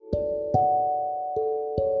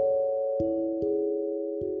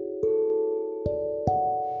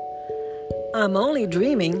I'm only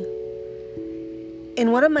dreaming.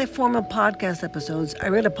 In one of my former podcast episodes, I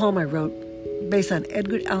read a poem I wrote based on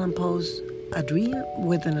Edgar Allan Poe's A Dream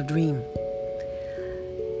Within a Dream.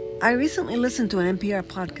 I recently listened to an NPR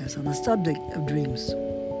podcast on the subject of dreams.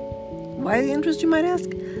 Why the interest, you might ask?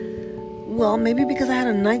 Well, maybe because I had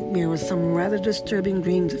a nightmare with some rather disturbing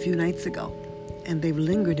dreams a few nights ago, and they've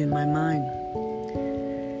lingered in my mind.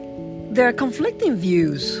 There are conflicting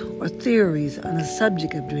views or theories on the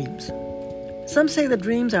subject of dreams. Some say that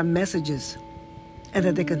dreams are messages and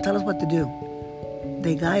that they can tell us what to do.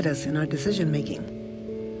 They guide us in our decision making.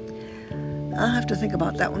 I'll have to think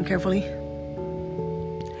about that one carefully.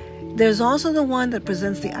 There's also the one that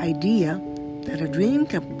presents the idea that a dream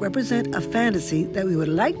can represent a fantasy that we would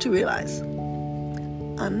like to realize.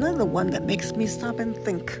 Another one that makes me stop and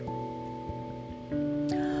think.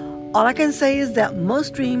 All I can say is that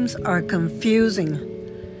most dreams are confusing.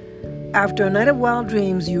 After a night of wild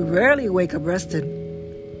dreams, you rarely wake up rested.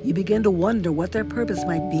 You begin to wonder what their purpose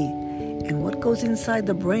might be and what goes inside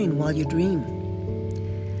the brain while you dream.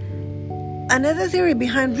 Another theory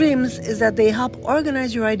behind dreams is that they help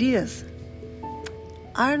organize your ideas.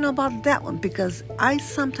 I don't know about that one because I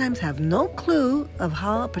sometimes have no clue of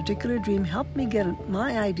how a particular dream helped me get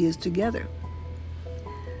my ideas together.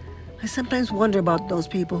 I sometimes wonder about those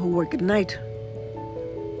people who work at night.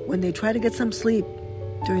 When they try to get some sleep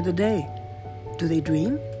during the day, do they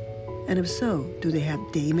dream? And if so, do they have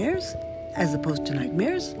daymares as opposed to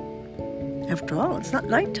nightmares? After all, it's not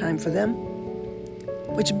nighttime for them.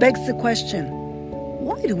 Which begs the question,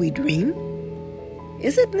 why do we dream?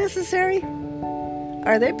 Is it necessary?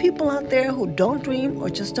 Are there people out there who don't dream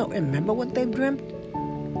or just don't remember what they've dreamt?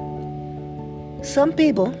 Some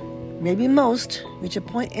people, maybe most, reach a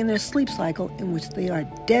point in their sleep cycle in which they are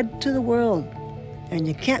dead to the world and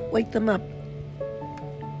you can't wake them up.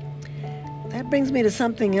 That brings me to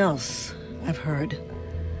something else I've heard.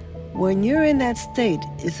 When you're in that state,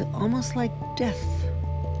 it's almost like death.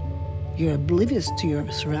 You're oblivious to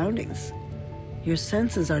your surroundings. Your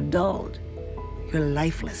senses are dulled. You're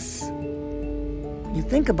lifeless. When you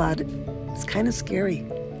think about it, it's kind of scary.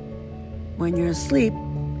 When you're asleep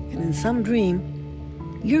and in some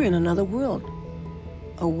dream, you're in another world.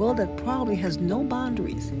 A world that probably has no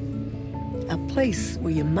boundaries. A place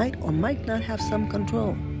where you might or might not have some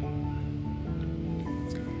control.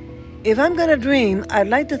 If I'm going to dream, I'd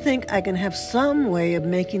like to think I can have some way of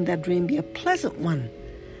making that dream be a pleasant one.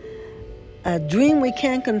 A dream we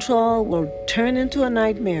can't control will turn into a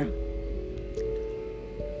nightmare.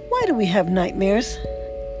 Why do we have nightmares?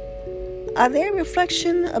 Are they a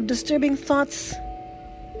reflection of disturbing thoughts?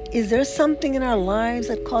 Is there something in our lives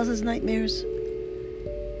that causes nightmares?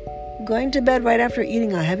 Going to bed right after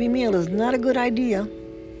eating a heavy meal is not a good idea.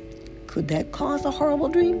 Could that cause a horrible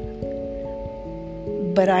dream?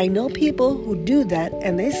 But I know people who do that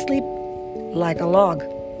and they sleep like a log.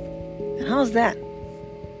 And how's that?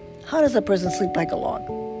 How does a person sleep like a log?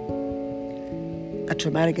 A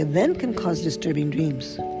traumatic event can cause disturbing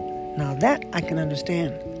dreams. Now that I can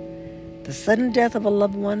understand. The sudden death of a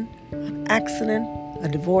loved one, an accident, a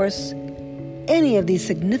divorce, any of these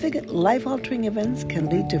significant life-altering events can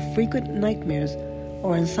lead to frequent nightmares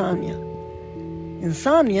or insomnia.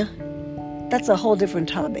 Insomnia, that's a whole different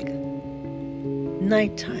topic.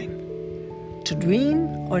 Nighttime. To dream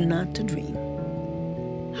or not to dream?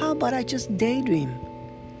 How about I just daydream?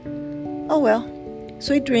 Oh well,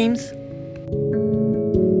 sweet dreams.